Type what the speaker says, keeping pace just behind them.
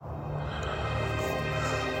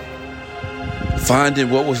Finding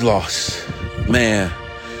what was lost. Man,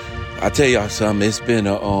 I tell y'all something. It's been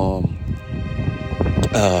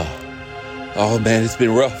it's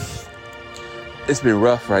been rough. It's been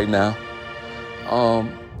rough right now. And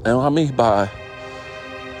what I mean by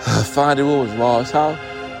finding what was lost,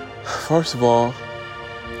 first of all,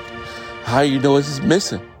 how you know it's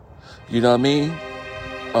missing? You know what I mean?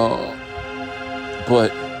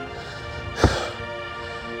 But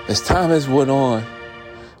as time has went on,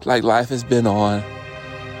 like life has been on,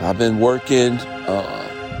 I've been working,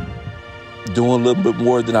 doing a little bit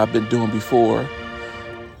more than I've been doing before.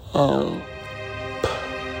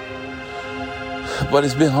 But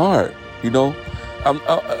it's been hard, you know. And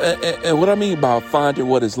what I mean by finding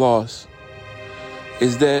what is lost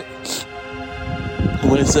is that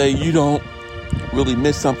when it say you don't really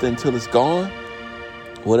miss something until it's gone,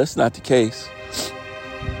 well, that's not the case.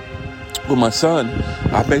 With my son,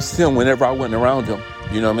 I missed him whenever I went around him.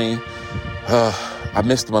 You know what I mean? I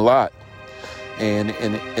missed him a lot, and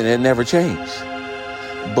it never changed.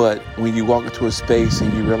 But when you walk into a space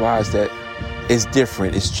and you realize that it's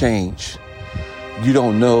different, it's changed, you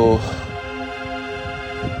don't know.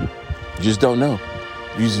 You just don't know.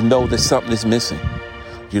 You just know that something is missing.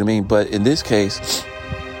 You know what I mean? But in this case,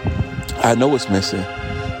 I know it's missing.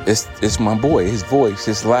 It's my boy, his voice,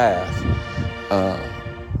 his laugh.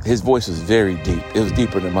 His voice was very deep. It was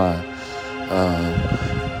deeper than mine.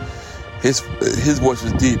 His voice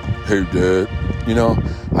was deep. Hey, Dad. You know,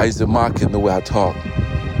 I used to mock him the way I talk.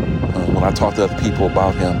 When I talk to other people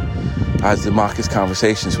about him, I used to mock his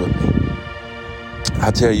conversations with me.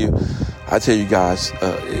 I tell you guys,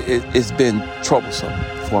 it's been troublesome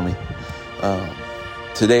for me.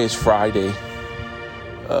 Today is Friday,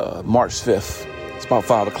 March 5th. It's about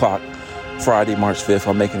 5 o'clock, Friday, March 5th.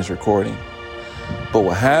 I'm making this recording. But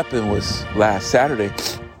what happened was last Saturday,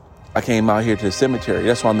 I came out here to the cemetery.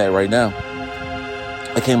 That's where I'm at right now.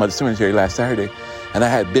 I came out to the cemetery last Saturday, and I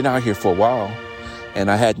had been out here for a while, and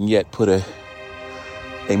I hadn't yet put a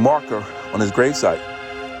marker on his gravesite.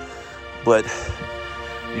 But,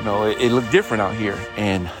 you know, it looked different out here.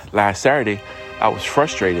 And last Saturday, I was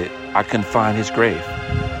frustrated. I couldn't find his grave.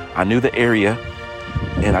 I knew the area,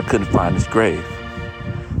 and I couldn't find his grave.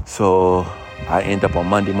 So I end up on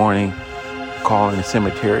Monday morning calling the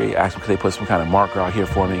cemetery, asking if they put some kind of marker out here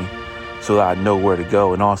for me so that I know where to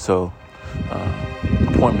go. And also,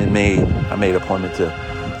 appointment made. I made an appointment to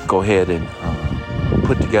go ahead and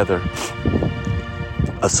put together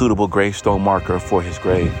a suitable gravestone marker for his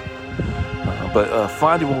grave. But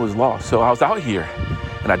finding what was lost. So I was out here,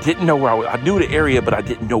 and I didn't know where I knew the area, but I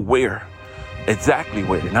didn't know where, exactly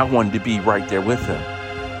where. And I wanted to be right there with him.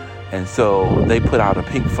 And so they put out a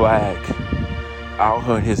pink flag out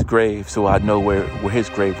on his grave, so I know where his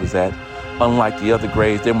grave was at. Unlike the other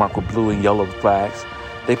graves, they're marked with blue and yellow flags.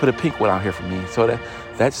 They put a pink one out here for me. So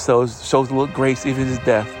that shows a little grace, even his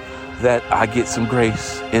death, that I get some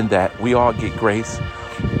grace in that. We all get grace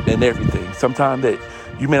in everything. Sometimes that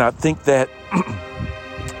you may not think that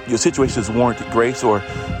your situation is warranted grace, or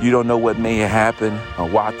you don't know what may have happened or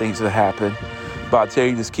why things have happened. But I tell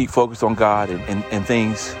you, just keep focused on God, and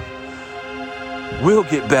things will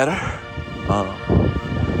get better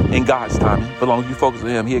in God's timing. But as long as you focus on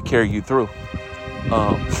Him, He'll carry you through.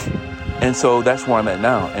 And so that's where I'm at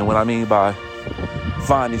now. And what I mean by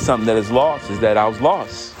finding something that is lost is that I was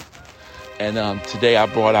lost. And today I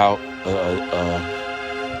brought out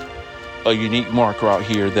a unique marker out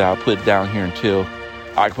here that I'll put down here until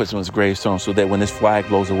I put some of his gravestone, so that when this flag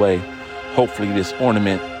blows away, hopefully this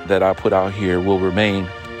ornament that I put out here will remain.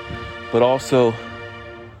 But also,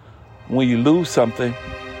 when you lose something,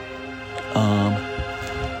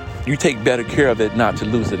 you take better care of it not to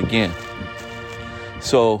lose it again.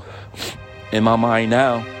 So in my mind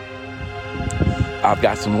now, I've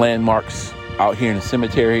got some landmarks out here in the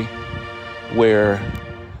cemetery where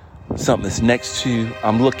something that's next to,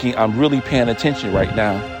 I'm really paying attention right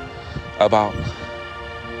now about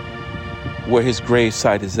where his grave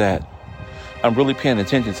site is at. I'm really paying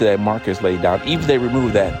attention to that marker is laid down. Even if they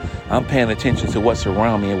remove that, I'm paying attention to what's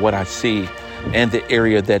around me and what I see and the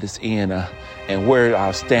area that it's in, and where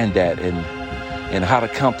I'll stand at, and how to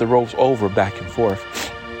count the rows over back and forth.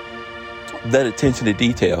 That attention to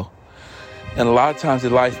detail. And a lot of times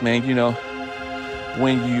in life, man, you know,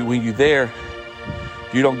 when you're there,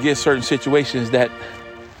 you don't get certain situations that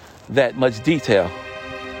much detail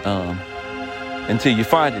until you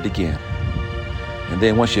find it again. And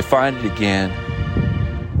then once you find it again,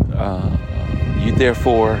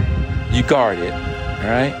 you guard it, all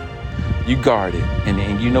right? You guard it.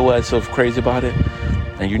 And you know what's so crazy about it?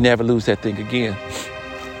 And you never lose that thing again.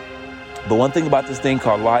 But one thing about this thing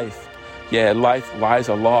called life, lives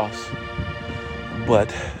are lost. But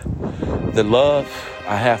the love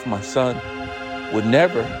I have for my son would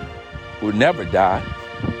never die.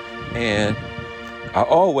 And I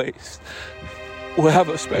always will have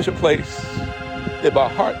a special place in my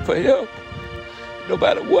heart for him, no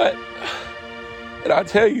matter what. And I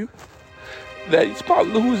tell you that he's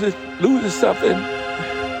probably losing something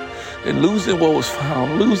and losing what was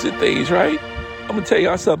found, losing things, right? I'm going to tell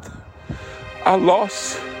y'all something. I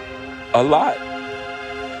lost a lot.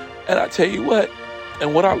 And I tell you what,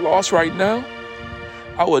 and what I lost right now,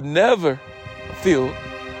 I would never feel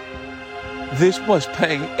this much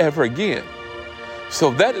pain ever again. So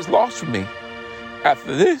that is lost for me.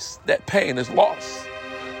 After this, that pain is lost.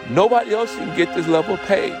 Nobody else can get this level of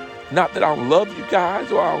pain. Not that I don't love you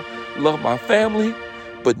guys or I don't love my family,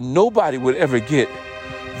 but nobody would ever get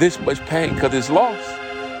this much pain because it's lost.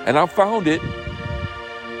 And I found it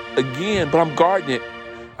again, but I'm guarding it.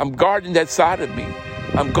 I'm guarding that side of me.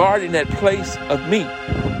 I'm guarding that place of me.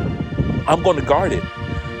 I'm going to guard it.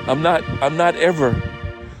 I'm not ever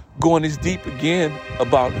going this deep again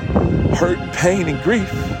about hurt, pain, and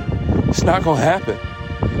grief. It's not going to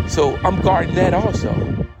happen. So I'm guarding that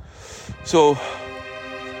also. So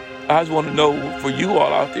I just want to know for you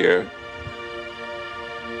all out there,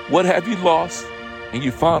 what have you lost and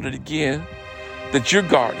you found it again that you're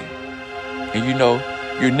guarding? And you know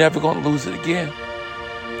you're never going to lose it again.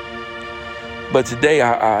 But today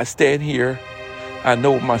I stand here. I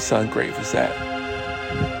know where my son's grave is at.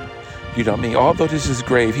 You know what I mean? Although this is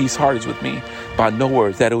grave, his heart is with me. But I know where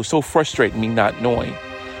it's at. It was so frustrating me not knowing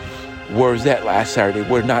where it's at last Saturday.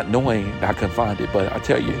 We're not knowing I couldn't find it. But I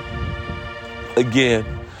tell you, again,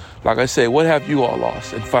 like I said, what have you all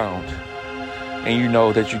lost and found? And you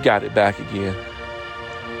know that you got it back again.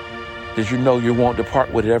 That you know you won't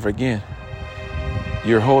depart with it ever again.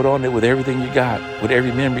 You hold on to it with everything you got, with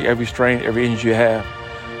every memory, every strain, every energy you have.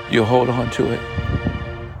 You'll hold on to it.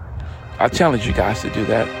 I challenge you guys to do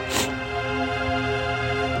that.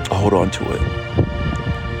 Hold on to it.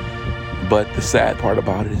 But the sad part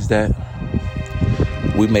about it is that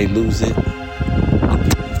we may lose it.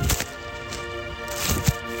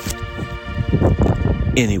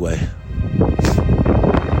 Anyway.